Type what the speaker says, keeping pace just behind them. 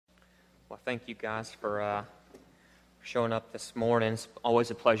Well, thank you guys for showing up this morning. It's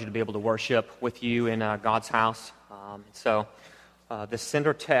always a pleasure to be able to worship with you in God's house. The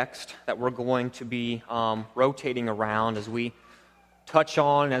center text that we're going to be rotating around as we touch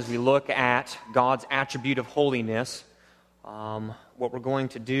on, as we look at God's attribute of holiness, what we're going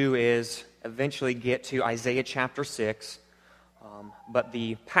to do is eventually get to Isaiah chapter 6. But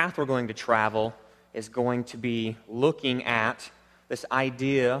the path we're going to travel is going to be looking at this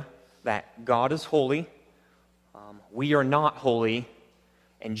idea that God is holy, we are not holy,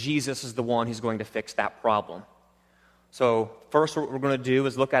 and Jesus is the one who's going to fix that problem. So first what we're going to do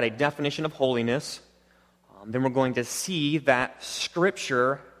is look at a definition of holiness. Then we're going to see that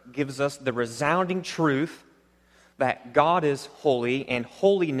Scripture gives us the resounding truth that God is holy and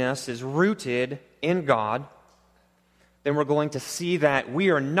holiness is rooted in God. Then we're going to see that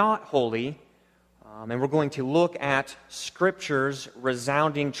we are not holy, and we're going to look at Scripture's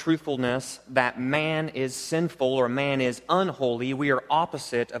resounding truthfulness that man is sinful or man is unholy. We are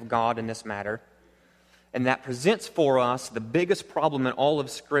opposite of God in this matter. And that presents for us the biggest problem in all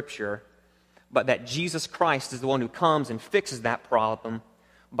of Scripture, but that Jesus Christ is the one who comes and fixes that problem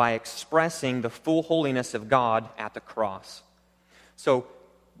by expressing the full holiness of God at the cross. So,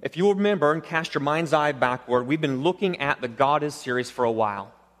 if you'll remember and cast your mind's eye backward, we've been looking at the God is series for a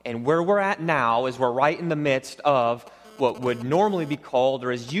while. And where we're at now is we're right in the midst of what would normally be called,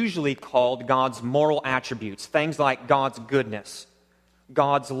 or is usually called, God's moral attributes. Things like God's goodness,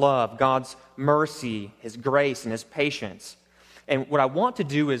 God's love, God's mercy, His grace, and His patience. And what I want to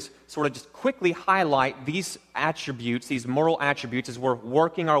do is sort of just quickly highlight these attributes, these moral attributes, as we're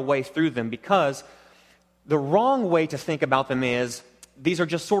working our way through them, because the wrong way to think about them is these are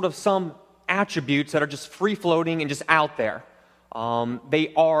just sort of some attributes that are just free-floating and just out there.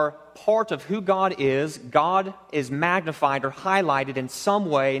 They are part of who God is. God is magnified or highlighted in some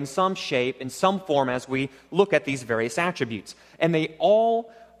way, in some shape, in some form as we look at these various attributes. And they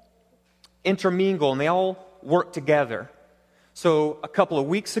all intermingle and they all work together. So a couple of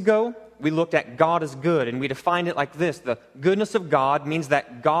weeks ago, we looked at God is good, and we defined it like this. The goodness of God means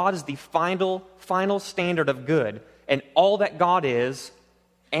that God is the final standard of good, and all that God is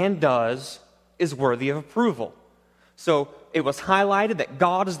and does is worthy of approval. So it was highlighted that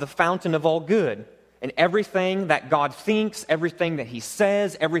God is the fountain of all good, and everything that God thinks, everything that He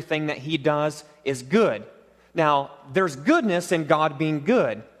says, everything that He does is good. Now, there's goodness in God being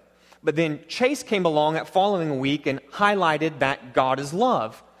good, but then Chase came along that following week and highlighted that God is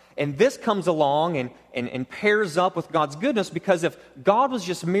love. And this comes along and pairs up with God's goodness, because if God was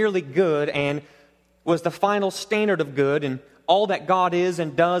just merely good and was the final standard of good, and all that God is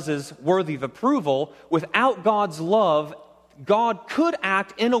and does is worthy of approval, without God's love, God could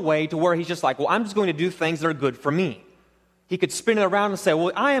act in a way to where He's just like, well, I'm just going to do things that are good for me. He could spin it around and say,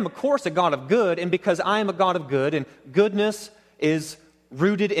 well, I am, of course, a God of good, and because I am a God of good, and goodness is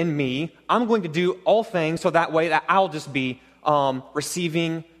rooted in me, I'm going to do all things so that way that I'll just be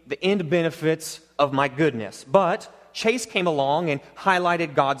receiving the end benefits of my goodness. But Chase came along and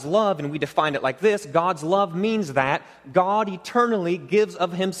highlighted God's love, and we defined it like this. God's love means that God eternally gives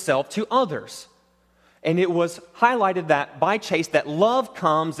of Himself to others. And it was highlighted that by Chase that love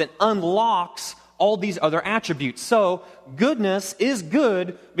comes and unlocks all these other attributes. So goodness is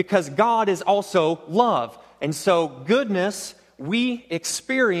good because God is also love. And so goodness we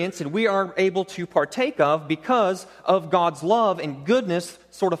experience and we are able to partake of because of God's love, and goodness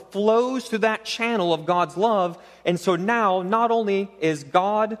sort of flows through that channel of God's love. And so now, not only is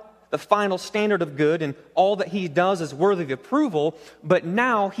God the final standard of good and all that He does is worthy of approval, but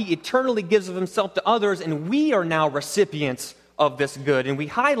now He eternally gives of Himself to others, and we are now recipients of this good. And we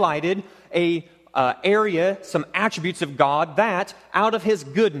highlighted some attributes of God that, out of His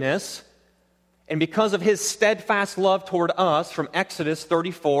goodness, and because of His steadfast love toward us, from Exodus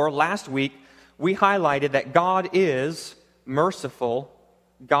 34, last week, we highlighted that God is merciful,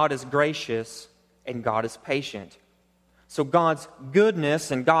 God is gracious, and God is patient. So God's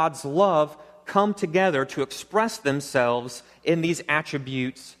goodness and God's love come together to express themselves in these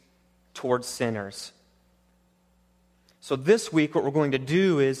attributes towards sinners. So this week, what we're going to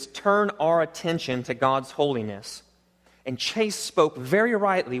do is turn our attention to God's holiness. And Chase spoke very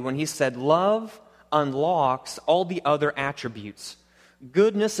rightly when he said, love unlocks all the other attributes.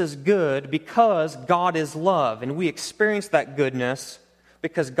 Goodness is good because God is love, and we experience that goodness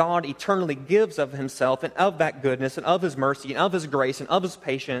because God eternally gives of Himself and of that goodness and of His mercy and of His grace and of His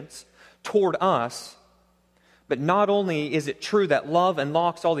patience toward us. But not only is it true that love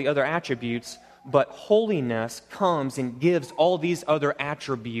unlocks all the other attributes, but holiness comes and gives all these other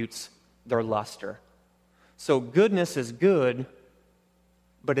attributes their luster. So goodness is good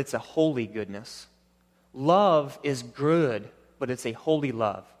but it's a holy goodness. Love is good, but it's a holy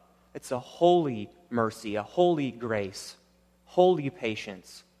love. It's a holy mercy, a holy grace, holy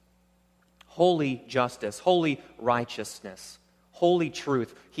patience, holy justice, holy righteousness, holy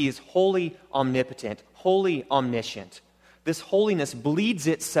truth. He is wholly omnipotent, wholly omniscient. This holiness bleeds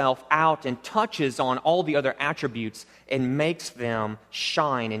itself out and touches on all the other attributes and makes them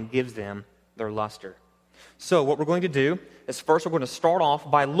shine and gives them their luster. So what we're going to do is first we're going to start off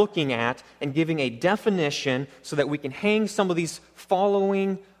by looking at and giving a definition so that we can hang some of these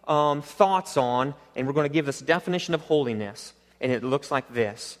following thoughts on, and we're going to give this definition of holiness. And it looks like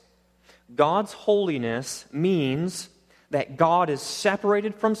this. God's holiness means that God is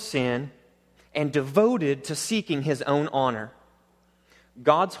separated from sin and devoted to seeking His own honor.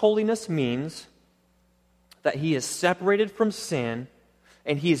 God's holiness means that He is separated from sin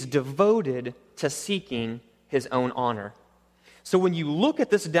and He is devoted to seeking His own honor. So when you look at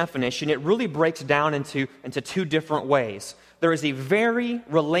this definition, it really breaks down into two different ways. There is a very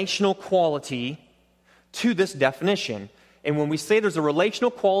relational quality to this definition. And when we say there's a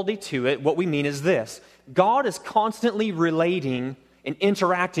relational quality to it, what we mean is this. God is constantly relating and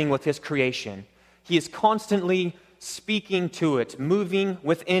interacting with His creation. He is constantly speaking to it, moving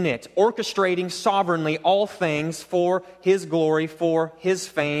within it, orchestrating sovereignly all things for His glory, for His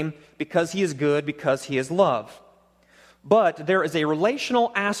fame, because He is good, because He is love. But there is a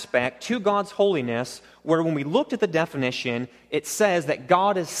relational aspect to God's holiness where when we looked at the definition, it says that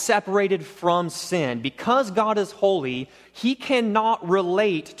God is separated from sin. Because God is holy, He cannot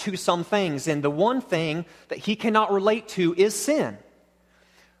relate to some things. And the one thing that He cannot relate to is sin.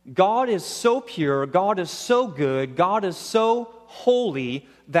 God is so pure, God is so good, God is so holy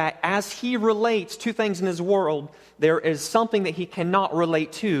that as He relates to things in His world, there is something that He cannot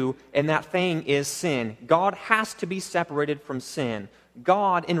relate to, and that thing is sin. God has to be separated from sin.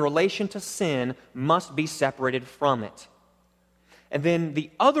 God, in relation to sin, must be separated from it. And then the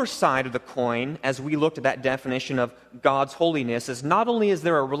other side of the coin, as we looked at that definition of God's holiness, is not only is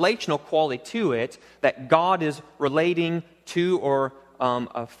there a relational quality to it, that God is relating to or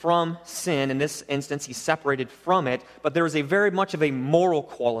from sin. In this instance, He's separated from it, but there is a very much of a moral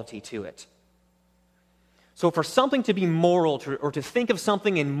quality to it. So for something to be moral, or to think of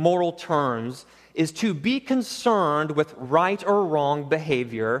something in moral terms, is to be concerned with right or wrong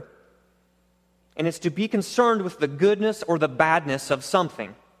behavior, and it's to be concerned with the goodness or the badness of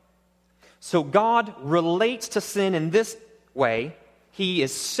something. So God relates to sin in this way. He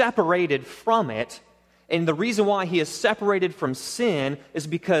is separated from it. And the reason why He is separated from sin is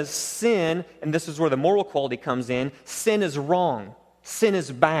because sin, and this is where the moral quality comes in, sin is wrong. Sin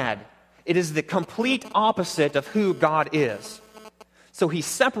is bad. It is the complete opposite of who God is. So He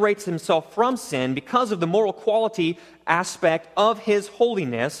separates Himself from sin because of the moral quality aspect of His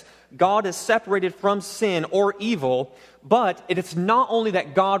holiness. God is separated from sin or evil, but it is not only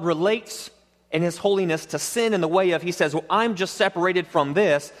that God relates in His holiness to sin in the way of, He says, well, I'm just separated from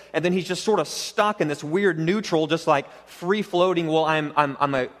this, and then He's just sort of stuck in this weird neutral, just like free-floating, well,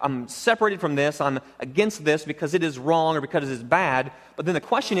 I'm separated from this, I'm against this because it is wrong or because it is bad. But then the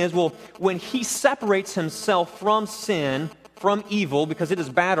question is, well, when He separates Himself from sin, from evil, because it is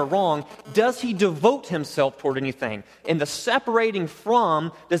bad or wrong, does He devote Himself toward anything? In the separating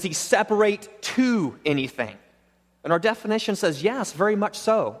from, does He separate to anything? And our definition says, yes, very much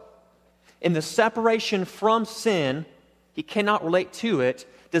so. In the separation from sin, He cannot relate to it.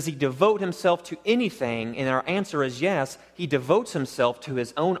 Does He devote Himself to anything? And our answer is yes. He devotes Himself to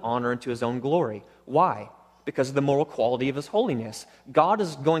His own honor and to His own glory. Why? Because of the moral quality of His holiness. God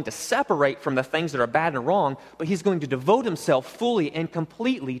is going to separate from the things that are bad and wrong, but He's going to devote Himself fully and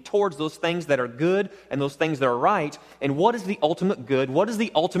completely towards those things that are good and those things that are right. And what is the ultimate good? What is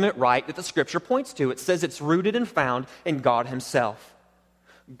the ultimate right that the Scripture points to? It says it's rooted and found in God Himself.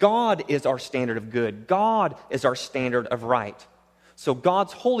 God is our standard of good. God is our standard of right. So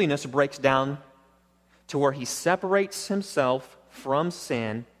God's holiness breaks down to where He separates Himself from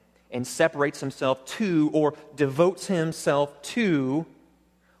sin and separates Himself to, or devotes Himself to,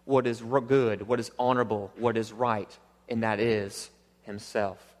 what is good, what is honorable, what is right, and that is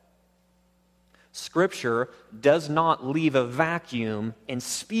Himself. Scripture does not leave a vacuum in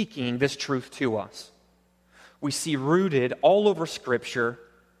speaking this truth to us. We see rooted all over Scripture,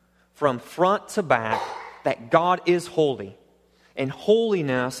 from front to back, that God is holy, and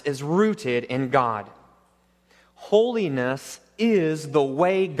holiness is rooted in God. Holiness is the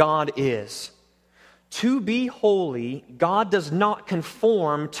way God is. To be holy, God does not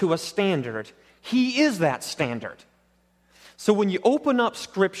conform to a standard. He is that standard. So when you open up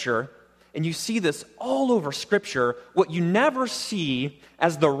Scripture And you see this all over Scripture. What you never see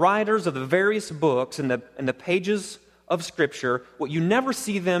as the writers of the various books and the pages of Scripture, what you never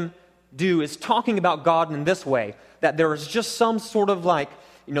see them do is talking about God in this way, that there is just some sort of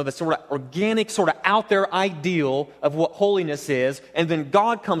the sort of organic, sort of out there ideal of what holiness is, and then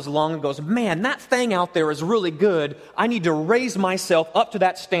God comes along and goes, man, that thing out there is really good. I need to raise myself up to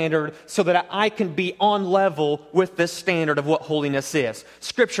that standard so that I can be on level with this standard of what holiness is.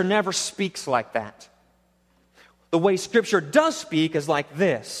 Scripture never speaks like that. The way Scripture does speak is like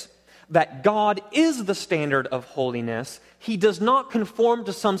this, that God is the standard of holiness. He does not conform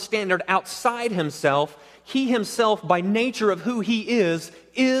to some standard outside himself. He himself, by nature of who he is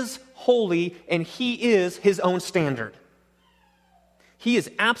holy, and he is his own standard. He is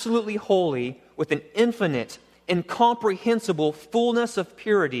absolutely holy with an infinite, incomprehensible fullness of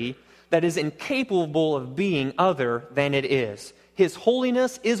purity that is incapable of being other than it is. His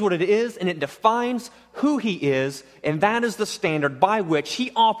holiness is what it is, and it defines who he is, and that is the standard by which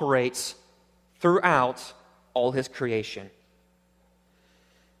he operates throughout all his creation.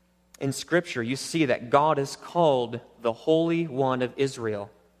 In Scripture, you see that God is called the Holy One of Israel,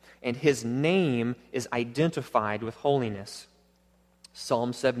 and his name is identified with holiness.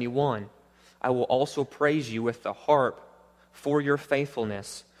 Psalm 71, I will also praise you with the harp for your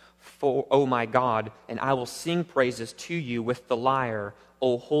faithfulness, O my God, and I will sing praises to you with the lyre,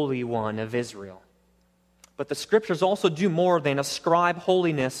 O Holy One of Israel. But the Scriptures also do more than ascribe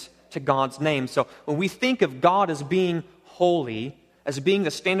holiness to God's name. So when we think of God as being holy, as being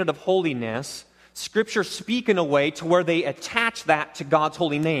the standard of holiness, Scripture speak in a way to where they attach that to God's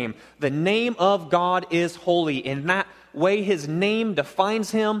holy name. The name of God is holy. In that way, his name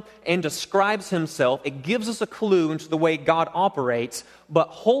defines him and describes himself. It gives us a clue into the way God operates. But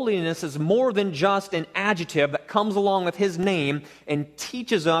holiness is more than just an adjective that comes along with his name and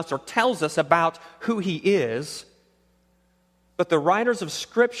teaches us or tells us about who he is. But the writers of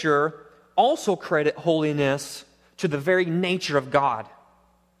Scripture also credit holiness to the very nature of God.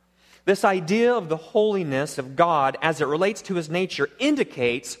 This idea of the holiness of God as it relates to his nature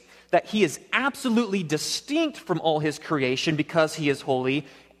indicates that he is absolutely distinct from all his creation because he is holy,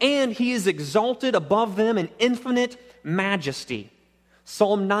 and he is exalted above them in infinite majesty.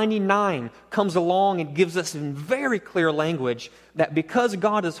 Psalm 99 comes along and gives us in very clear language that because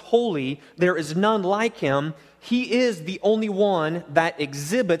God is holy, there is none like him. He is the only one that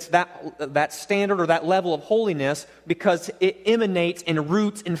exhibits that standard or that level of holiness because it emanates and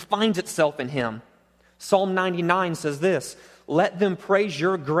roots and finds itself in him. Psalm 99 says this, let them praise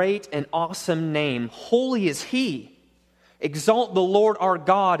your great and awesome name. Holy is he. Exalt the Lord our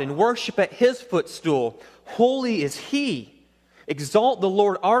God and worship at his footstool. Holy is he. Exalt the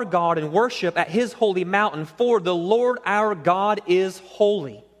Lord our God and worship at his holy mountain, for the Lord our God is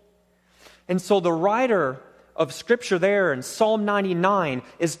holy. And so the writer of Scripture there in Psalm 99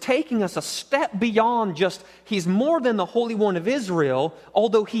 is taking us a step beyond just, he's more than the Holy One of Israel,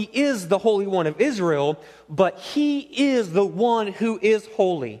 although he is the Holy One of Israel, but he is the one who is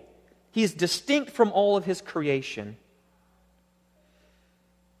holy. He is distinct from all of his creation.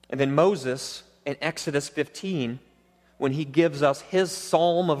 And then Moses in Exodus 15, when he gives us his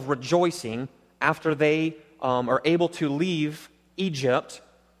psalm of rejoicing after they are able to leave Egypt,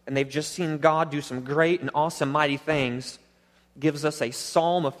 and they've just seen God do some great and awesome, mighty things, gives us a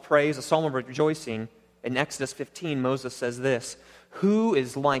psalm of praise, a psalm of rejoicing. In Exodus 15, Moses says this, who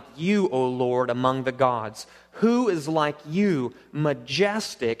is like you, O Lord, among the gods? Who is like you,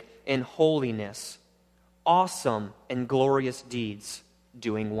 majestic in holiness, awesome in glorious deeds,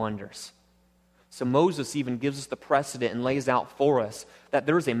 doing wonders? So Moses even gives us the precedent and lays out for us that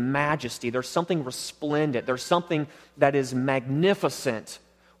there is a majesty, there's something resplendent, there's something that is magnificent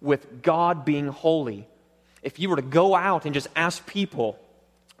with God being holy. If you were to go out and just ask people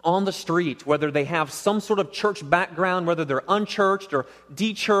on the street, whether they have some sort of church background, whether they're unchurched or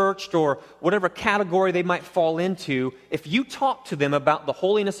de-churched or whatever category they might fall into, if you talk to them about the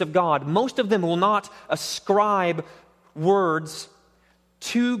holiness of God, most of them will not ascribe words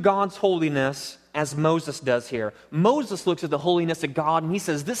to God's holiness as Moses does here. Moses looks at the holiness of God and he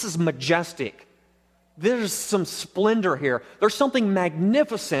says, this is majestic. There's some splendor here. There's something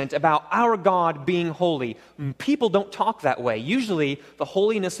magnificent about our God being holy. People don't talk that way. Usually, the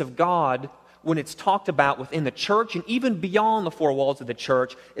holiness of God, when it's talked about within the church and even beyond the four walls of the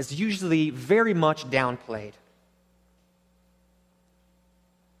church, is usually very much downplayed.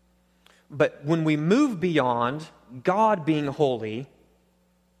 But when we move beyond God being holy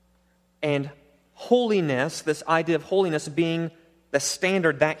and holiness, this idea of holiness being the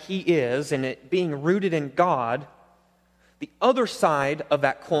standard that he is and it being rooted in God, The other side of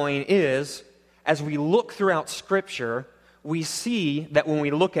that coin is, as we look throughout Scripture, we see that when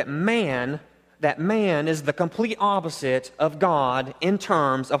we look at man, that man is the complete opposite of God in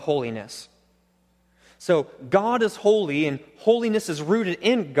terms of holiness. So God is holy, and holiness is rooted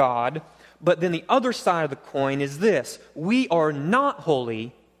in God, but then the other side of the coin is this: we are not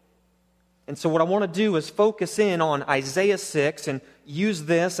holy. And so what I want to do is focus in on Isaiah 6 and use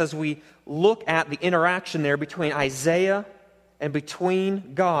this as we look at the interaction there between Isaiah and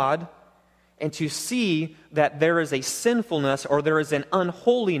between God, and to see that there is a sinfulness or there is an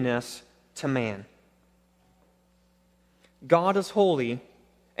unholiness to man. God is holy,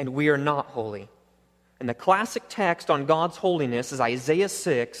 and we are not holy. And the classic text on God's holiness is Isaiah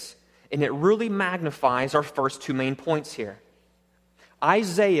 6, and it really magnifies our first two main points here.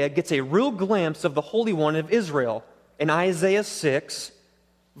 Isaiah gets a real glimpse of the Holy One of Israel in Isaiah 6,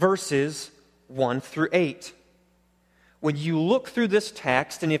 verses 1 through 8. When you look through this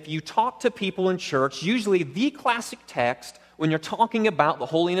text, and if you talk to people in church, usually the classic text when you're talking about the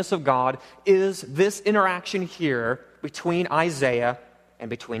holiness of God is this interaction here between Isaiah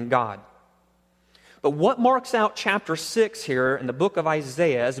and between God. But what marks out chapter 6 here in the book of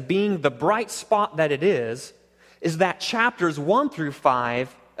Isaiah as being the bright spot that it is that chapters 1 through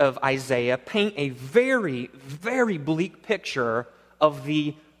 5 of Isaiah paint a very, very bleak picture of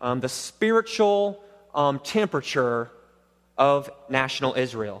the spiritual temperature of national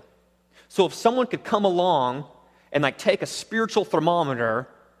Israel. So if someone could come along and take a spiritual thermometer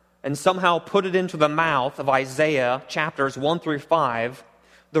and somehow put it into the mouth of Isaiah chapters 1 through 5,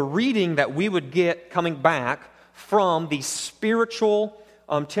 the reading that we would get coming back from the spiritual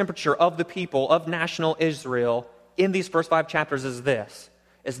temperature of the people of national Israel in these first 5 chapters is this: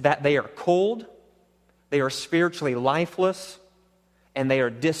 is that they are cold, they are spiritually lifeless, and they are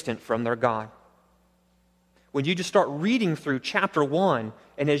distant from their God. When you just start reading through chapter 1,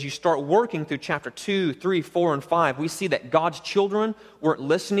 and as you start working through chapter 2, 3, 4, and 5, we see that God's children weren't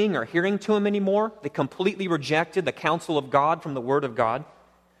listening or hearing to Him anymore. They completely rejected the counsel of God from the Word of God.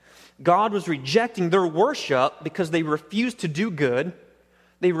 God was rejecting their worship because they refused to do good,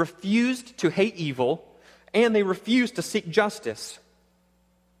 they refused to hate evil, and they refused to seek justice.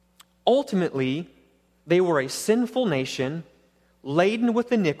 Ultimately, they were a sinful nation, laden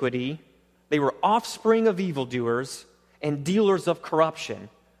with iniquity. They were offspring of evildoers and dealers of corruption.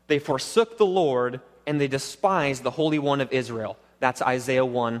 They forsook the Lord, and they despised the Holy One of Israel. That's Isaiah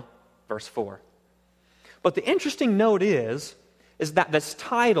 1, verse 4. But the interesting note is that this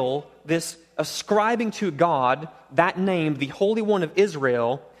title, this ascribing to God that name, the Holy One of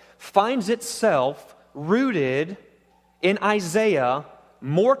Israel, finds itself rooted in Isaiah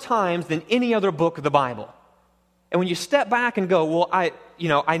more times than any other book of the Bible. And when you step back and go, well, I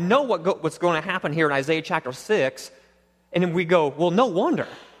know what's going to happen here in Isaiah chapter 6, and then we go, well, no wonder.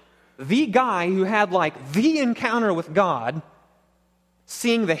 The guy who had the encounter with God,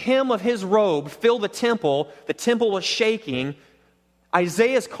 seeing the hem of his robe fill the temple was shaking.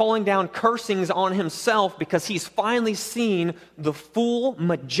 Isaiah is calling down cursings on himself because he's finally seen the full,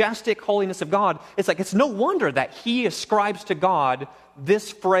 majestic holiness of God. It's no wonder that he ascribes to God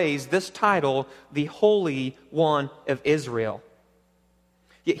this phrase, this title, the Holy One of Israel.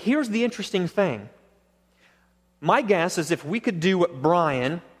 Yet here's the interesting thing. My guess is if we could do what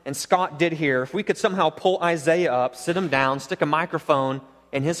Brian and Scott did here, if we could somehow pull Isaiah up, sit him down, stick a microphone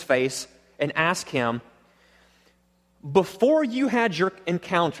in his face, and ask him, before you had your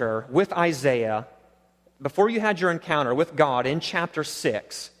encounter with Isaiah, before you had your encounter with God in chapter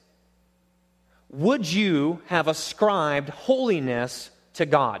 6, would you have ascribed holiness to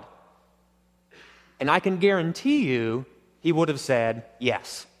God? And I can guarantee you, he would have said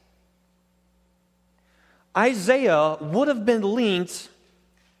yes. Isaiah would have been linked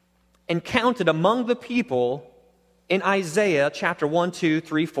and counted among the people in Isaiah chapter 1, 2,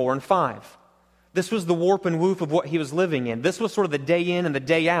 3, 4, and 5. This was the warp and woof of what he was living in. This was sort of the day in and the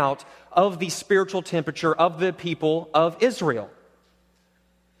day out of the spiritual temperature of the people of Israel.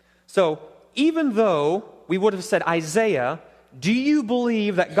 So, even though we would have said, Isaiah, do you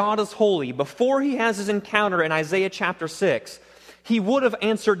believe that God is holy? Before he has his encounter in Isaiah chapter 6, he would have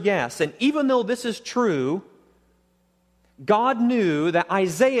answered yes. And even though this is true, God knew that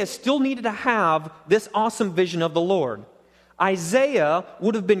Isaiah still needed to have this awesome vision of the Lord. Isaiah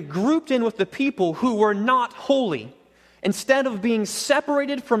would have been grouped in with the people who were not holy. Instead of being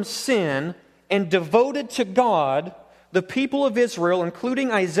separated from sin and devoted to God, the people of Israel,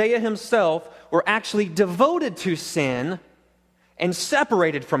 including Isaiah himself, were actually devoted to sin and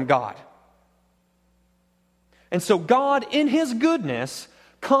separated from God. And so God, in his goodness,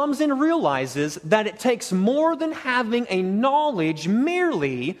 comes and realizes that it takes more than having a knowledge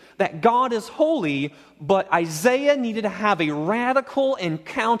merely that God is holy, but Isaiah needed to have a radical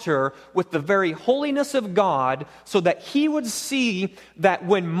encounter with the very holiness of God so that he would see that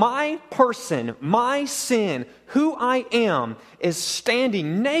when my person, my sin, who I am, is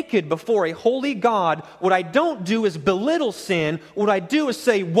standing naked before a holy God, what I don't do is belittle sin. What I do is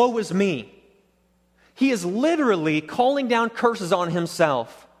say, woe is me. He is literally calling down curses on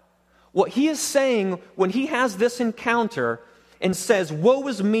himself. What he is saying when he has this encounter and says, woe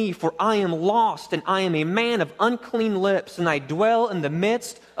is me, for I am lost, and I am a man of unclean lips, and I dwell in the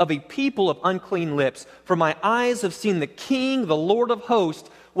midst of a people of unclean lips. For my eyes have seen the King, the Lord of hosts.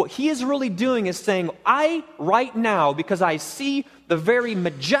 What he is really doing is saying, I, right now, because I see the very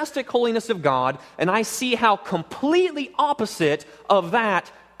majestic holiness of God, and I see how completely opposite of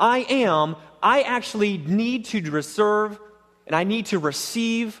that I actually need to reserve and I need to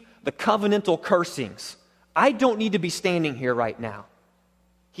receive the covenantal cursings. I don't need to be standing here right now.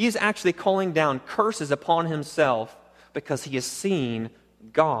 He is actually calling down curses upon himself because he has seen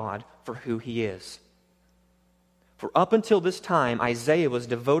God for who he is. For up until this time, Isaiah was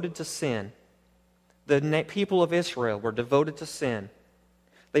devoted to sin. The people of Israel were devoted to sin.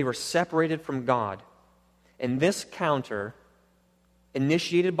 They were separated from God. And this counter,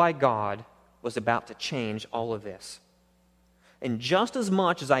 initiated by God, was about to change all of this. And just as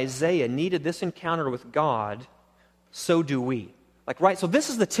much as Isaiah needed this encounter with God, so do we. So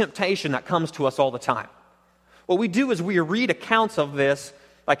this is the temptation that comes to us all the time. What we do is we read accounts of this,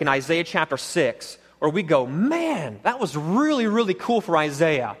 like in Isaiah chapter 6, where we go, man, that was really, really cool for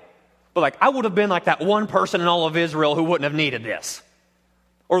Isaiah. But I would have been like that one person in all of Israel who wouldn't have needed this.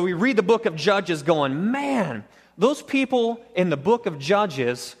 Or we read the book of Judges going, man, those people in the book of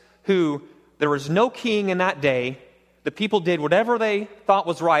Judges who there was no king in that day, the people did whatever they thought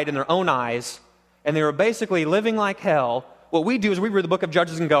was right in their own eyes, and they were basically living like hell. What we do is we read the book of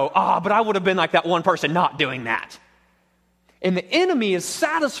Judges and go, but I would have been like that one person not doing that. And the enemy is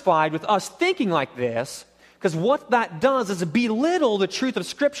satisfied with us thinking like this, because what that does is belittle the truth of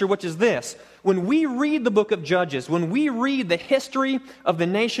Scripture, which is this. When we read the book of Judges, when we read the history of the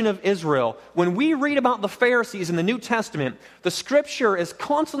nation of Israel, when we read about the Pharisees in the New Testament, the Scripture is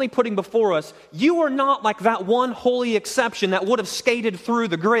constantly putting before us, you are not like that one holy exception that would have skated through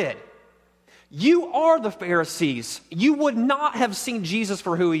the grid. You are the Pharisees. You would not have seen Jesus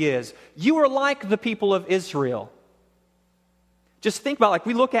for who he is. You are like the people of Israel. Just think about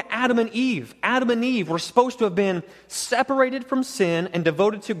we look at Adam and Eve. Adam and Eve were supposed to have been separated from sin and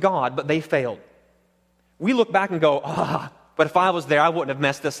devoted to God, but they failed. We look back and go, but if I was there, I wouldn't have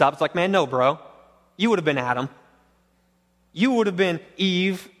messed this up. It's man, no, bro. You would have been Adam. You would have been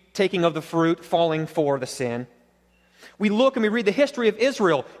Eve, taking of the fruit, falling for the sin. We look and we read the history of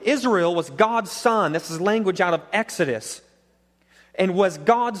Israel. Israel was God's son. This is language out of Exodus. And was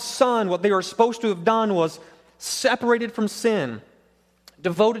God's son, what they were supposed to have done was separated from sin,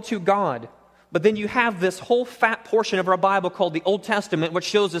 devoted to God. But then you have this whole fat portion of our Bible called the Old Testament, which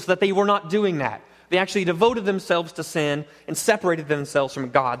shows us that they were not doing that. They actually devoted themselves to sin and separated themselves from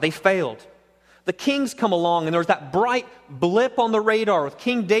God. They failed. The kings come along, and there's that bright blip on the radar with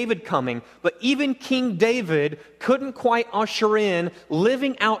King David coming. But even King David couldn't quite usher in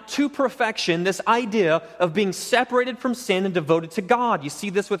living out to perfection this idea of being separated from sin and devoted to God. You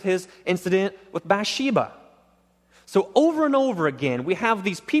see this with his incident with Bathsheba. So over and over again, we have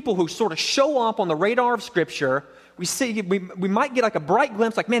these people who sort of show up on the radar of Scripture. We might get a bright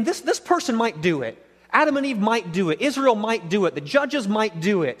glimpse, man, this person might do it. Adam and Eve might do it. Israel might do it. The judges might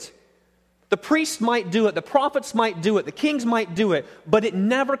do it. The priests might do it. The prophets might do it. The kings might do it. But it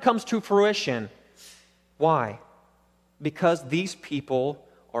never comes to fruition. Why? Because these people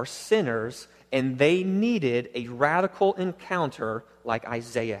are sinners, and they needed a radical encounter like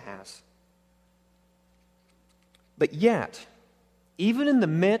Isaiah has. But yet, even in the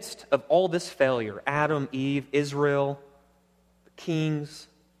midst of all this failure, Adam, Eve, Israel, the kings,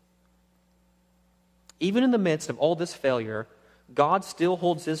 even in the midst of all this failure, God still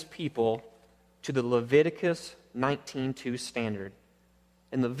holds his people to the Leviticus 19:2 standard.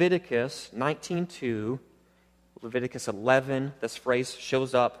 In Leviticus 19:2, Leviticus 11, this phrase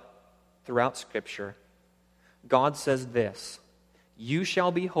shows up throughout Scripture. God says this, "You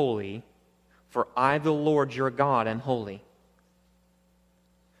shall be holy, for I, the Lord your God, am holy."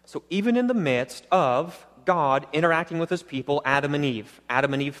 So even in the midst of God interacting with his people, Adam and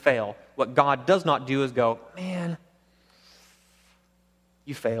Eve fail. What God does not do is go, man,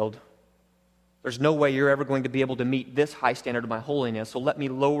 you failed. There's no way you're ever going to be able to meet this high standard of my holiness, so let me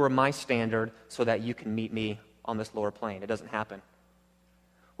lower my standard so that you can meet me on this lower plane. It doesn't happen.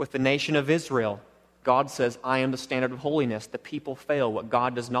 With the nation of Israel, God says, I am the standard of holiness. The people fail. What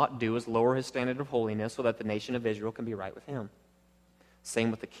God does not do is lower his standard of holiness so that the nation of Israel can be right with him. Same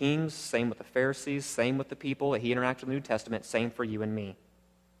with the kings, same with the Pharisees, same with the people that he interacted with in the New Testament, same for you and me.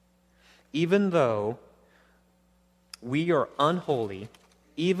 Even though we are unholy,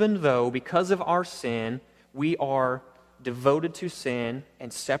 even though because of our sin we are devoted to sin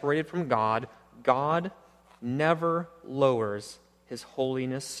and separated from God, God never lowers his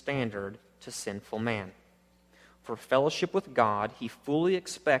holiness standard to sinful man. For fellowship with God, he fully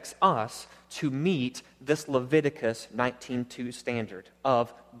expects us to meet this Leviticus 19:2 standard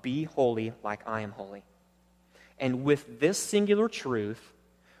of be holy like I am holy. And with this singular truth,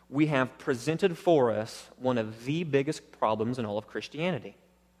 we have presented for us one of the biggest problems in all of Christianity.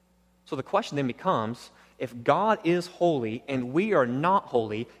 So the question then becomes, if God is holy and we are not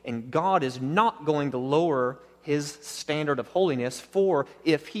holy, and God is not going to lower his standard of holiness, for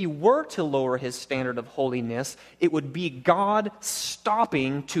if he were to lower his standard of holiness, it would be God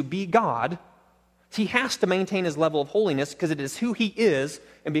stopping to be God. He has to maintain his level of holiness because it is who he is,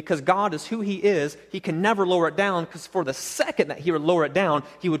 and because God is who he is, he can never lower it down, because for the second that he would lower it down,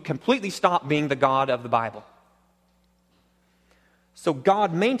 he would completely stop being the God of the Bible. So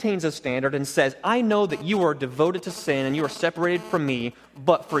God maintains a standard and says, I know that you are devoted to sin and you are separated from me,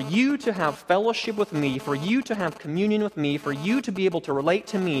 but for you to have fellowship with me, for you to have communion with me, for you to be able to relate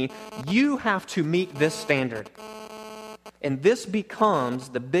to me, you have to meet this standard. And this becomes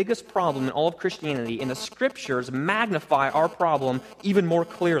the biggest problem in all of Christianity, and the Scriptures magnify our problem even more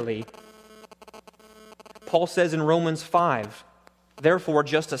clearly. Paul says in Romans 5, therefore,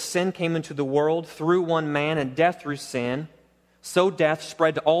 just as sin came into the world through one man and death through sin, so death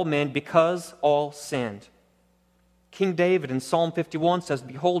spread to all men because all sinned. King David in Psalm 51 says,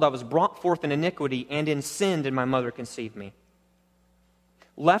 behold, I was brought forth in iniquity, and in sin did my mother conceive me.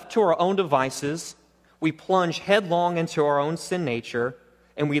 Left to our own devices, we plunge headlong into our own sin nature,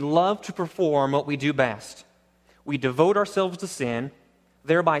 and we love to perform what we do best. We devote ourselves to sin,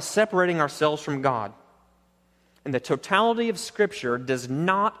 thereby separating ourselves from God. And the totality of Scripture does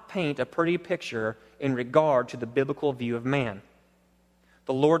not paint a pretty picture in regard to the biblical view of man.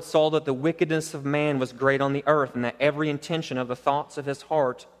 The Lord saw that the wickedness of man was great on the earth, and that every intention of the thoughts of his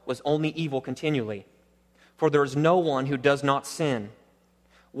heart was only evil continually. For there is no one who does not sin.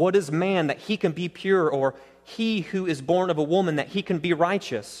 What is man that he can be pure, or he who is born of a woman that he can be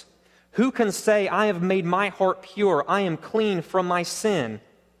righteous? Who can say, I have made my heart pure, I am clean from my sin?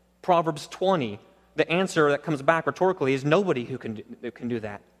 Proverbs 20. The answer that comes back rhetorically is nobody who can do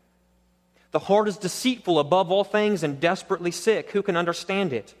that. The heart is deceitful above all things and desperately sick. Who can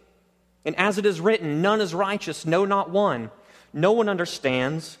understand it? And as it is written, none is righteous, no, not one. No one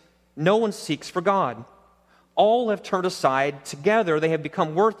understands, no one seeks for God. All have turned aside, together they have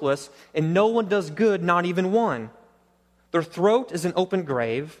become worthless, and no one does good, not even one. Their throat is an open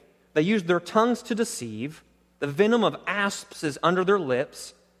grave, they use their tongues to deceive, the venom of asps is under their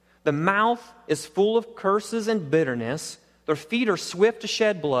lips, the mouth is full of curses and bitterness. Their feet are swift to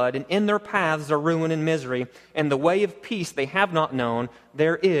shed blood, and in their paths are ruin and misery. And the way of peace they have not known.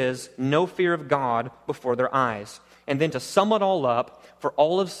 There is no fear of God before their eyes. And then to sum it all up, for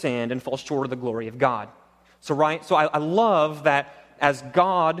all have sinned and fall short of the glory of God. So I love that as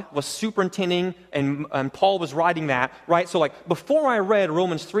God was superintending and Paul was writing that, right? So like before I read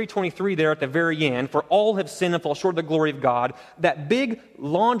Romans 3:23 there at the very end, for all have sinned and fall short of the glory of God, that big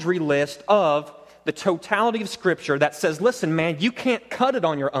laundry list of the totality of Scripture that says, listen, man, you can't cut it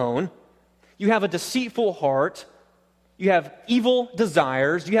on your own. You have a deceitful heart. You have evil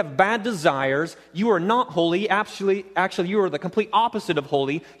desires. You have bad desires. You are not holy. Actually, you are the complete opposite of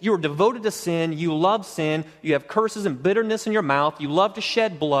holy. You are devoted to sin. You love sin. You have curses and bitterness in your mouth. You love to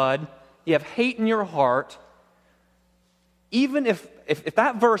shed blood. You have hate in your heart. Even if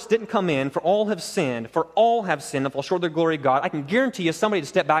that verse didn't come in, for all have sinned and fall short of the glory of God, I can guarantee you somebody to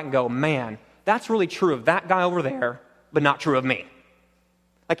step back and go, man, that's really true of that guy over there, but not true of me.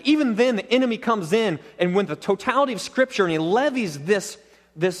 Like even then, the enemy comes in, and when the totality of Scripture, and he levies this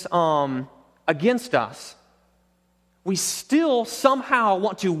against us, we still somehow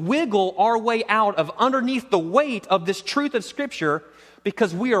want to wiggle our way out of underneath the weight of this truth of Scripture,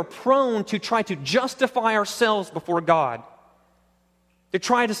 because we are prone to try to justify ourselves before God. To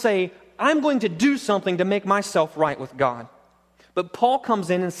try to say, I'm going to do something to make myself right with God. But Paul comes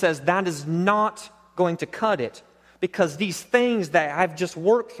in and says that is not going to cut it, because these things that I've just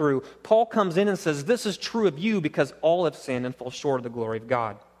worked through, Paul comes in and says this is true of you because all have sinned and fall short of the glory of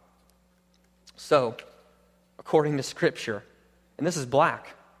God. So, according to Scripture, and this is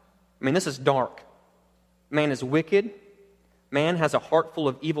black, this is dark. Man is wicked, Man has a heart full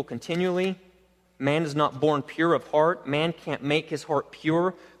of evil continually. Man is not born pure of heart. Man can't make his heart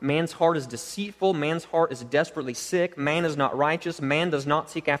pure. Man's heart is deceitful. Man's heart is desperately sick. Man is not righteous. Man does not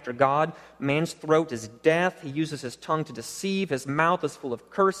seek after God. Man's throat is death. He uses his tongue to deceive. His mouth is full of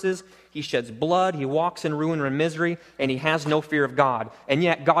curses. He sheds blood. He walks in ruin and misery, and he has no fear of God. And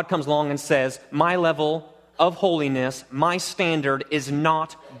yet God comes along and says, my level of holiness, my standard is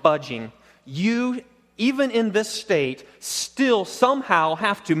not budging. You, even in this state, still somehow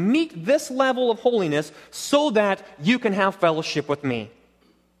have to meet this level of holiness so that you can have fellowship with me.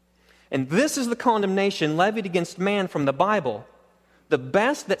 And this is the condemnation levied against man from the Bible. The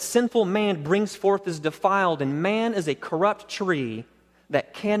best that sinful man brings forth is defiled, and man is a corrupt tree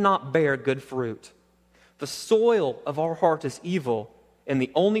that cannot bear good fruit. The soil of our heart is evil, and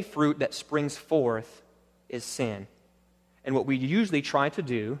the only fruit that springs forth is sin. And what we usually try to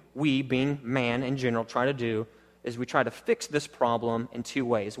do, we being man in general try to do, is we try to fix this problem in two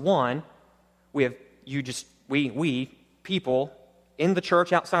ways. One, we people in the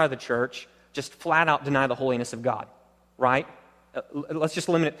church, outside of the church, just flat out deny the holiness of God, right? Let's just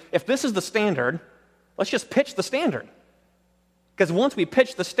limit it. If this is the standard, let's just pitch the standard. Because once we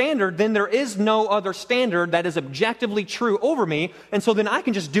pitch the standard, then there is no other standard that is objectively true over me, and so then I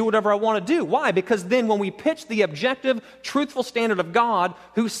can just do whatever I want to do. Why? Because then when we pitch the objective, truthful standard of God,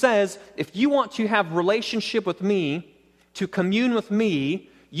 who says, if you want to have relationship with me, to commune with me,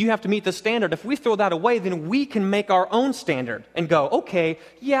 you have to meet the standard. If we throw that away, then we can make our own standard and go, okay,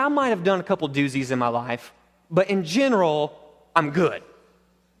 yeah, I might have done a couple doozies in my life, but in general, I'm good.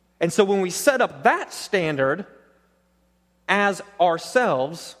 And so when we set up that standard as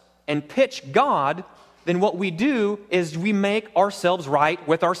ourselves and pitch God, then what we do is we make ourselves right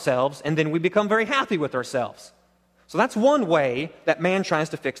with ourselves, and then we become very happy with ourselves. So that's one way that man tries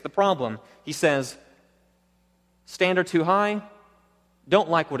to fix the problem. He says, standard too high, don't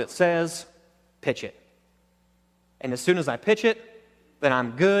like what it says, pitch it. And as soon as I pitch it, then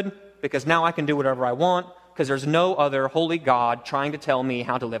I'm good, because now I can do whatever I want, because there's no other holy God trying to tell me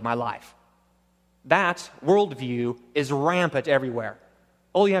how to live my life. That worldview is rampant everywhere.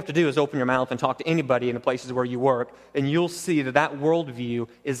 All you have to do is open your mouth and talk to anybody in the places where you work, and you'll see that that worldview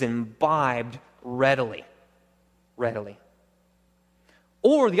is imbibed readily.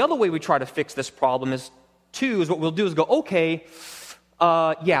 Or the other way we try to fix this problem is what we'll do is go, okay,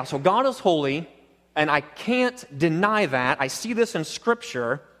 so God is holy, and I can't deny that. I see this in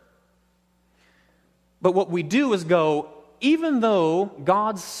Scripture. But what we do is go, even though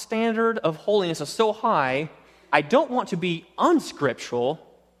God's standard of holiness is so high, I don't want to be unscriptural,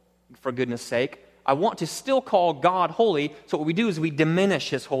 for goodness sake. I want to still call God holy, so what we do is we diminish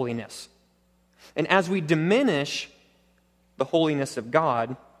His holiness. And as we diminish the holiness of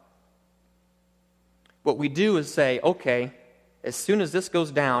God, what we do is say, okay, as soon as this goes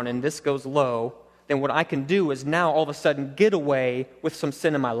down and this goes low, then what I can do is now all of a sudden get away with some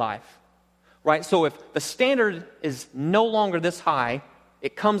sin in my life. Right? So if the standard is no longer this high,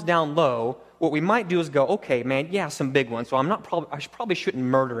 it comes down low, what we might do is go, okay, man, yeah, some big ones. So I probably shouldn't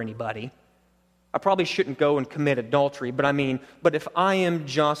murder anybody. I probably shouldn't go and commit adultery. But if I am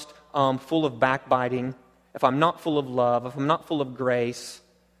just full of backbiting, if I'm not full of love, if I'm not full of grace,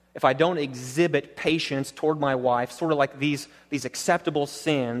 if I don't exhibit patience toward my wife, sort of like these acceptable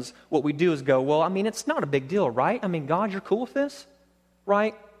sins, what we do is go, well, it's not a big deal, right? God, you're cool with this,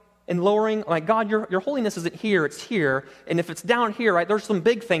 right? And lowering, like, God, your holiness isn't here, it's here. And if it's down here, right, there's some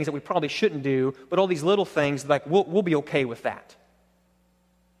big things that we probably shouldn't do, but all these little things, like, we'll be okay with that.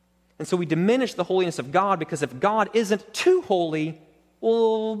 And so we diminish the holiness of God, because if God isn't too holy,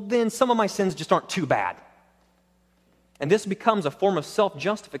 well, then some of my sins just aren't too bad. And this becomes a form of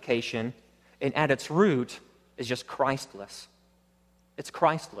self-justification, and at its root is just Christless. It's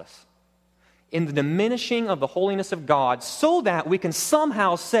Christless. In the diminishing of the holiness of God, so that we can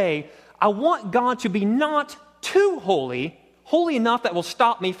somehow say, I want God to be not too holy enough that will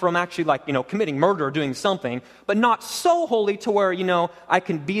stop me from actually committing murder or doing something, but not so holy to where, I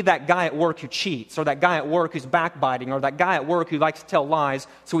can be that guy at work who cheats, or that guy at work who's backbiting, or that guy at work who likes to tell lies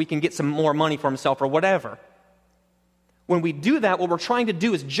so he can get some more money for himself or whatever. When we do that, what we're trying to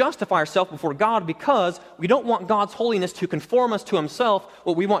do is justify ourselves before God, because we don't want God's holiness to conform us to Himself.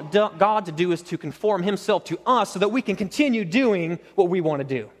 What we want God to do is to conform Himself to us so that we can continue doing what we want to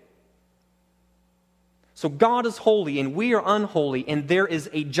do. So God is holy and we are unholy, and there is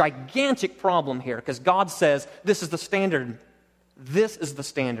a gigantic problem here, because God says this is the standard. This is the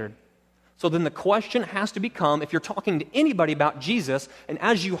standard. So then the question has to become, if you're talking to anybody about Jesus, and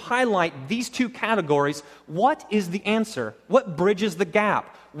as you highlight these two categories, what is the answer? What bridges the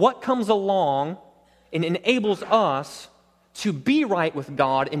gap? What comes along and enables us to be right with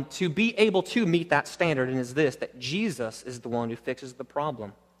God and to be able to meet that standard, and is this, that Jesus is the one who fixes the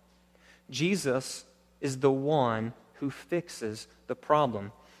problem. Jesus is the one who fixes the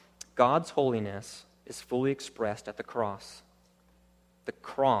problem. God's holiness is fully expressed at the cross. The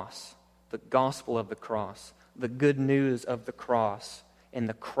cross, the gospel of the cross, the good news of the cross, and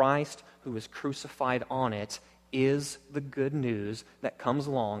the Christ who is crucified on it is the good news that comes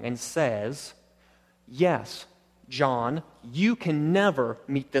along and says, yes, John, you can never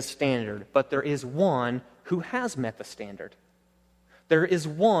meet this standard, but there is one who has met the standard. There is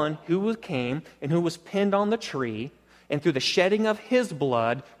one who came and who was pinned on the tree, and through the shedding of his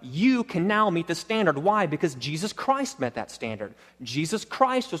blood, you can now meet the standard. Why? Because Jesus Christ met that standard. Jesus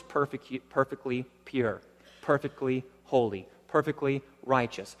Christ was perfectly pure, perfectly holy, perfectly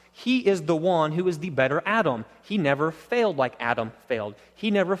righteous. He is the one who is the better Adam. He never failed like Adam failed.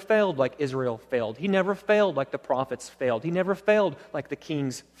 He never failed like Israel failed. He never failed like the prophets failed. He never failed like the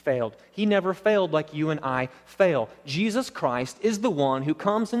kings failed. He never failed like you and I fail. Jesus Christ is the one who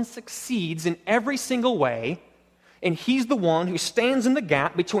comes and succeeds in every single way. And he's the one who stands in the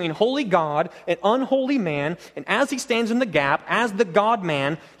gap between holy God and unholy man. And as he stands in the gap, as the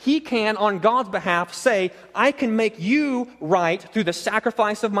God-man, he can, on God's behalf, say, I can make you right through the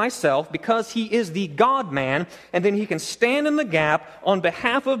sacrifice of myself because he is the God-man. And then he can stand in the gap on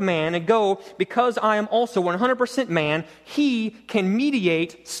behalf of man and go, because I am also 100% man, he can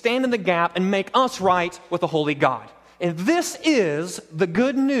mediate, stand in the gap, and make us right with a holy God. And this is the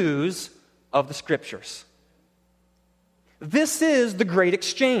good news of the Scriptures. This is the great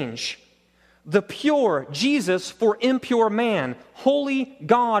exchange. The pure Jesus for impure man. Holy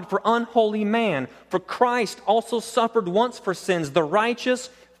God for unholy man. For Christ also suffered once for sins, the righteous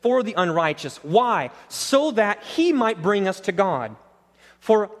for the unrighteous. Why? So that he might bring us to God.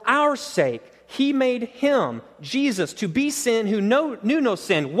 For our sake, he made him, Jesus, to be sin who knew no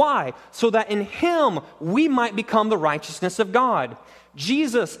sin. Why? So that in him we might become the righteousness of God.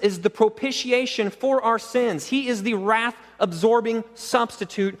 Jesus is the propitiation for our sins. He is the wrath-absorbing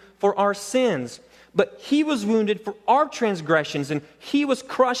substitute for our sins. But he was wounded for our transgressions, and he was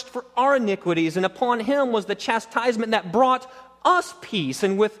crushed for our iniquities, and upon him was the chastisement that brought us peace,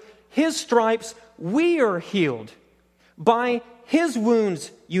 and with his stripes we are healed. By his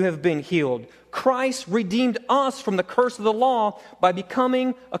wounds you have been healed. Christ redeemed us from the curse of the law by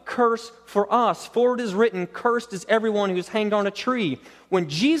becoming a curse for us. For it is written, cursed is everyone who is hanged on a tree. When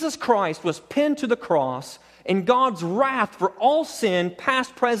Jesus Christ was pinned to the cross, and God's wrath for all sin,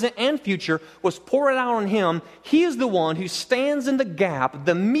 past, present, and future, was poured out on him, he is the one who stands in the gap,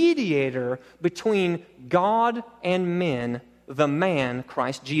 the mediator between God and men, the man,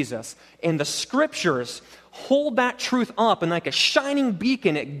 Christ Jesus. And the Scriptures hold that truth up, and like a shining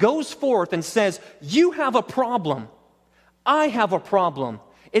beacon, it goes forth and says, you have a problem. I have a problem.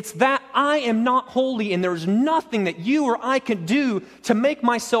 It's that I am not holy, and there's nothing that you or I can do to make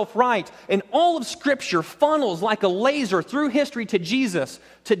myself right. And all of Scripture funnels like a laser through history to Jesus,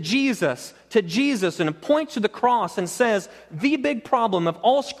 to Jesus, to Jesus, and it points to the cross and says, the big problem of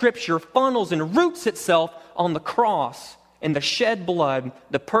all Scripture funnels and roots itself on the cross and the shed blood,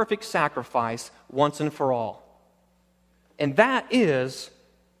 the perfect sacrifice once and for all. And that is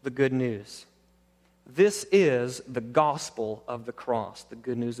the good news. This is the gospel of the cross, the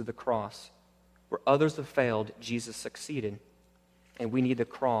good news of the cross. Where others have failed, Jesus succeeded. And we need the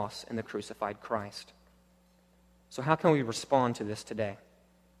cross and the crucified Christ. So how can we respond to this today?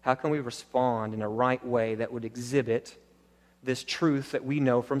 How can we respond in a right way that would exhibit this truth that we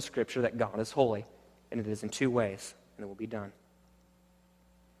know from Scripture that God is holy? And it is in two ways, and it will be done.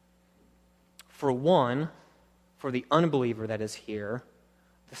 For one, for the unbeliever that is here,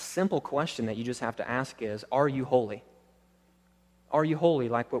 the simple question that you just have to ask is, are you holy? Are you holy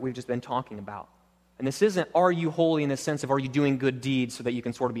like what we've just been talking about? And this isn't, are you holy in the sense of, are you doing good deeds so that you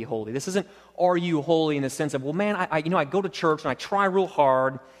can sort of be holy? This isn't, are you holy in the sense of, well, man, I go to church and I try real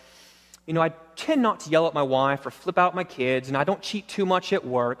hard. I tend not to yell at my wife or flip out my kids, and I don't cheat too much at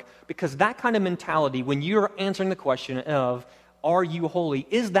work, because that kind of mentality, when you're answering the question of, are you holy,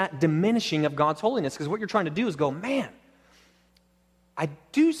 is that diminishing of God's holiness? Because what you're trying to do is go, man, I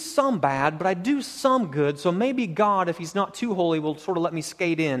do some bad, but I do some good, so maybe God, if he's not too holy, will sort of let me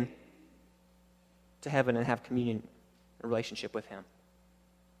skate in to heaven and have communion, a relationship with him.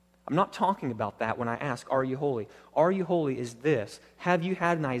 I'm not talking about that when I ask, are you holy? Are you holy is this: have you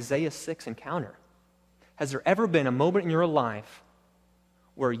had an Isaiah 6 encounter? Has there ever been a moment in your life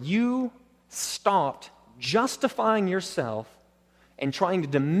where you stopped justifying yourself and trying to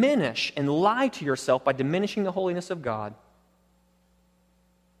diminish and lie to yourself by diminishing the holiness of God?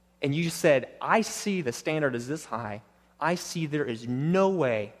 And you said, I see the standard is this high. I see there is no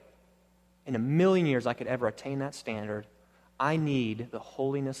way in a million years I could ever attain that standard. I need the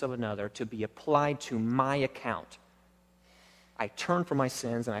holiness of another to be applied to my account. I turn from my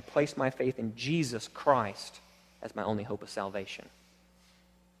sins and I place my faith in Jesus Christ as my only hope of salvation.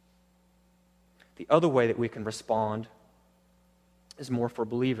 The other way that we can respond is more for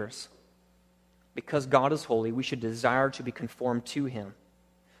believers. Because God is holy, we should desire to be conformed to Him.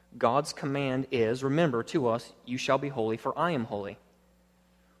 God's command is, remember to us, you shall be holy, for I am holy.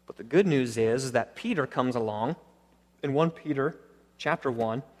 But the good news is that Peter comes along in 1 Peter chapter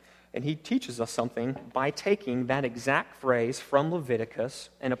 1, and he teaches us something by taking that exact phrase from Leviticus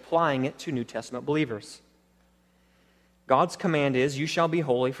and applying it to New Testament believers. God's command is, you shall be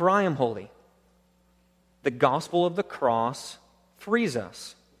holy, for I am holy. The gospel of the cross frees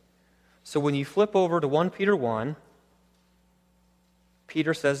us. So when you flip over to 1 Peter 1,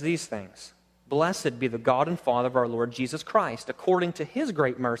 Peter says these things. Blessed be the God and Father of our Lord Jesus Christ. According to His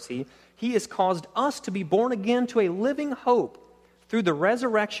great mercy, He has caused us to be born again to a living hope through the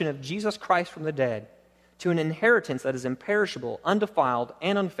resurrection of Jesus Christ from the dead, to an inheritance that is imperishable, undefiled,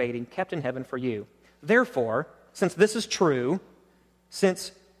 and unfading, kept in heaven for you. Therefore, since this is true,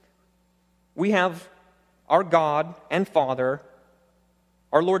 since we have our God and Father,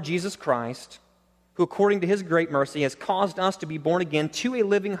 our Lord Jesus Christ, who according to His great mercy has caused us to be born again to a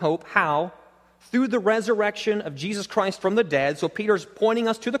living hope. How? Through the resurrection of Jesus Christ from the dead. So Peter's pointing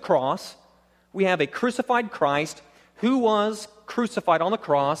us to the cross. We have a crucified Christ who was crucified on the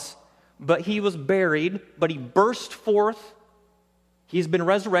cross, but He was buried, but He burst forth. He's been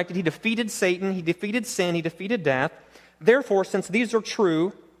resurrected. He defeated Satan. He defeated sin. He defeated death. Therefore, since these are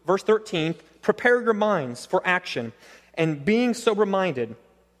true, verse 13, prepare your minds for action, and being sober-minded.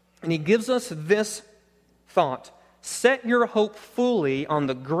 And he gives us this thought. Set your hope fully on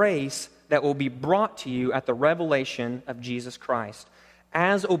the grace that will be brought to you at the revelation of Jesus Christ.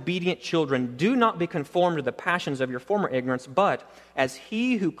 As obedient children, do not be conformed to the passions of your former ignorance, but as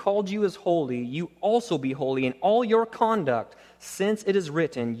He who called you is holy, you also be holy in all your conduct, since it is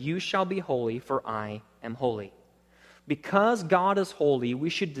written, you shall be holy, for I am holy. Because God is holy, we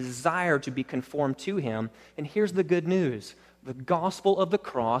should desire to be conformed to Him. And here's the good news. The gospel of the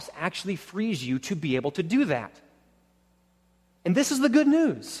cross actually frees you to be able to do that. And this is the good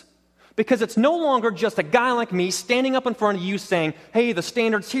news. Because it's no longer just a guy like me standing up in front of you saying, hey, the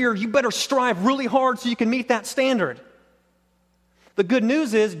standard's here, you better strive really hard so you can meet that standard. The good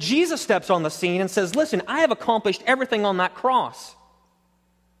news is Jesus steps on the scene and says, listen, I have accomplished everything on that cross.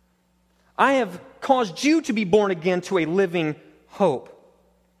 I have caused you to be born again to a living hope.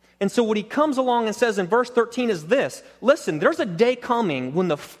 And so what He comes along and says in verse 13 is this. Listen, there's a day coming when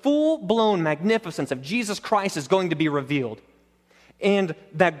the full-blown magnificence of Jesus Christ is going to be revealed. And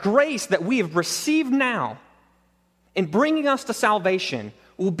that grace that we have received now in bringing us to salvation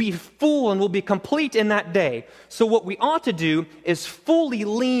will be full and will be complete in that day. So what we ought to do is fully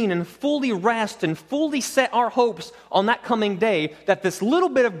lean and fully rest and fully set our hopes on that coming day, that this little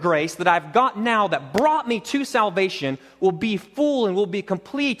bit of grace that I've got now that brought me to salvation will be full and will be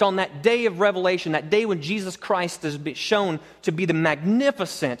complete on that day of revelation, that day when Jesus Christ is shown to be the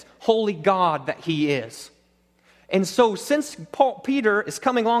magnificent, holy God that He is. And so since Peter is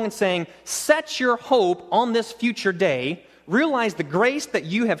coming along and saying, set your hope on this future day, realize the grace that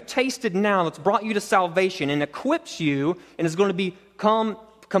you have tasted now that's brought you to salvation and equips you and is going to become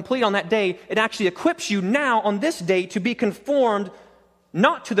complete on that day, it actually equips you now on this day to be conformed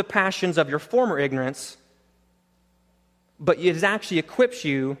not to the passions of your former ignorance, but it actually equips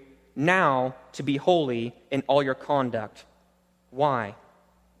you now to be holy in all your conduct. Why?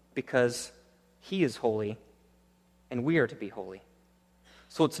 Because He is holy and we are to be holy.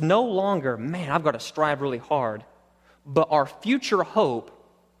 So it's no longer, man, I've got to strive really hard. But our future hope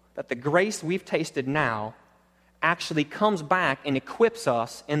that the grace we've tasted now actually comes back and equips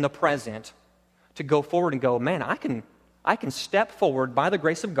us in the present to go forward and go, man, I can step forward by the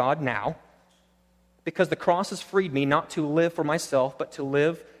grace of God now because the cross has freed me not to live for myself but to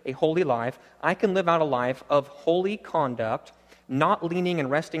live a holy life. I can live out a life of holy conduct, not leaning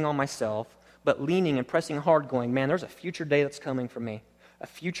and resting on myself, but leaning and pressing hard, going, man, there's a future day that's coming for me, a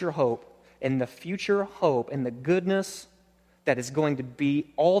future hope. And the future hope and the goodness that is going to be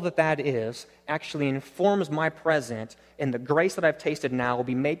all that is actually informs my present, and the grace that I've tasted now will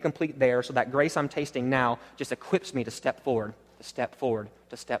be made complete there, so that grace I'm tasting now just equips me to step forward, to step forward,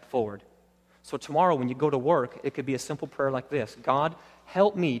 to step forward. So tomorrow when you go to work, it could be a simple prayer like this. God,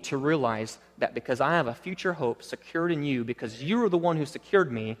 help me to realize that because I have a future hope secured in you, because you are the one who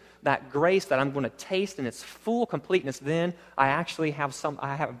secured me, that grace that I'm going to taste in its full completeness, then I actually have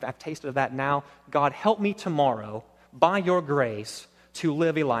I've tasted of that now. God, help me tomorrow by your grace, to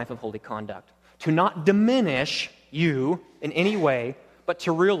live a life of holy conduct. To not diminish you in any way, but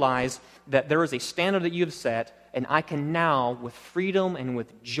to realize that there is a standard that you have set, and I can now, with freedom and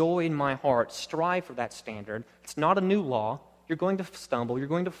with joy in my heart, strive for that standard. It's not a new law. You're going to stumble, you're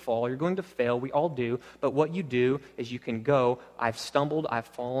going to fall, you're going to fail. We all do. But what you do is you can go, I've stumbled, I've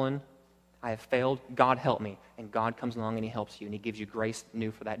fallen, I have failed. God help me. And God comes along and He helps you, and He gives you grace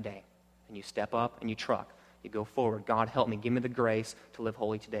new for that day. And you step up and you truck. You go forward. God help me. Give me the grace to live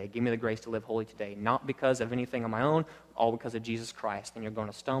holy today. Give me the grace to live holy today. Not because of anything on my own, all because of Jesus Christ. And you're going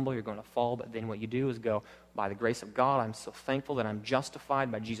to stumble, you're going to fall, but then what you do is go, by the grace of God, I'm so thankful that I'm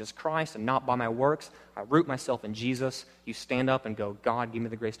justified by Jesus Christ and not by my works. I root myself in Jesus. You stand up and go, God, give me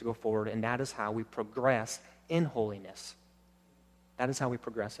the grace to go forward. And that is how we progress in holiness. That is how we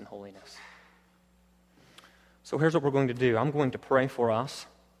progress in holiness. So here's what we're going to do. I'm going to pray for us.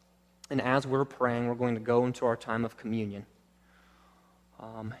 And as we're praying, we're going to go into our time of communion.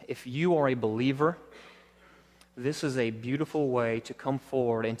 If you are a believer, this is a beautiful way to come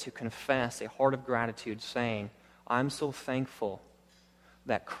forward and to confess a heart of gratitude, saying, I'm so thankful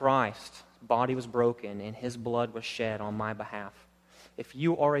that Christ's body was broken and His blood was shed on my behalf. If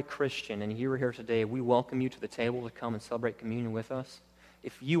you are a Christian and you are here today, we welcome you to the table to come and celebrate communion with us.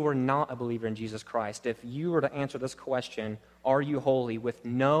 If you are not a believer in Jesus Christ, if you were to answer this question, are you holy, with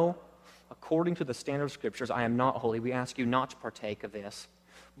no, according to the standard of Scriptures, I am not holy, we ask you not to partake of this,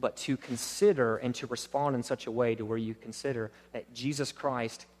 but to consider and to respond in such a way to where you consider that Jesus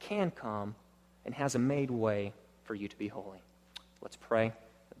Christ can come and has a made way for you to be holy. Let's pray.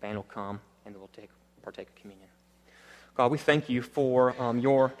 The band will come and we'll partake of communion. God, we thank you for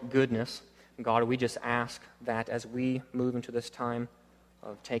your goodness. God, we just ask that as we move into this time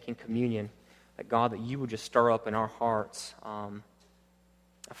of taking communion, that God, that you would just stir up in our hearts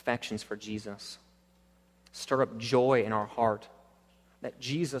affections for Jesus. Stir up joy in our heart that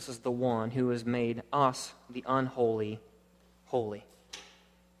Jesus is the one who has made us, the unholy, holy.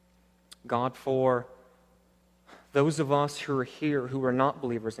 God, for those of us who are here who are not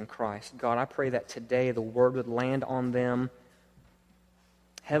believers in Christ, God, I pray that today the word would land on them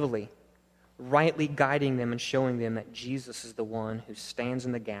heavily, rightly guiding them and showing them that Jesus is the one who stands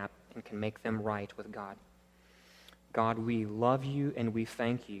in the gap and can make them right with God. God, we love you and we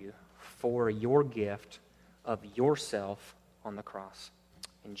thank you for your gift of yourself on the cross.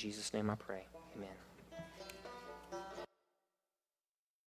 In Jesus' name I pray. Amen.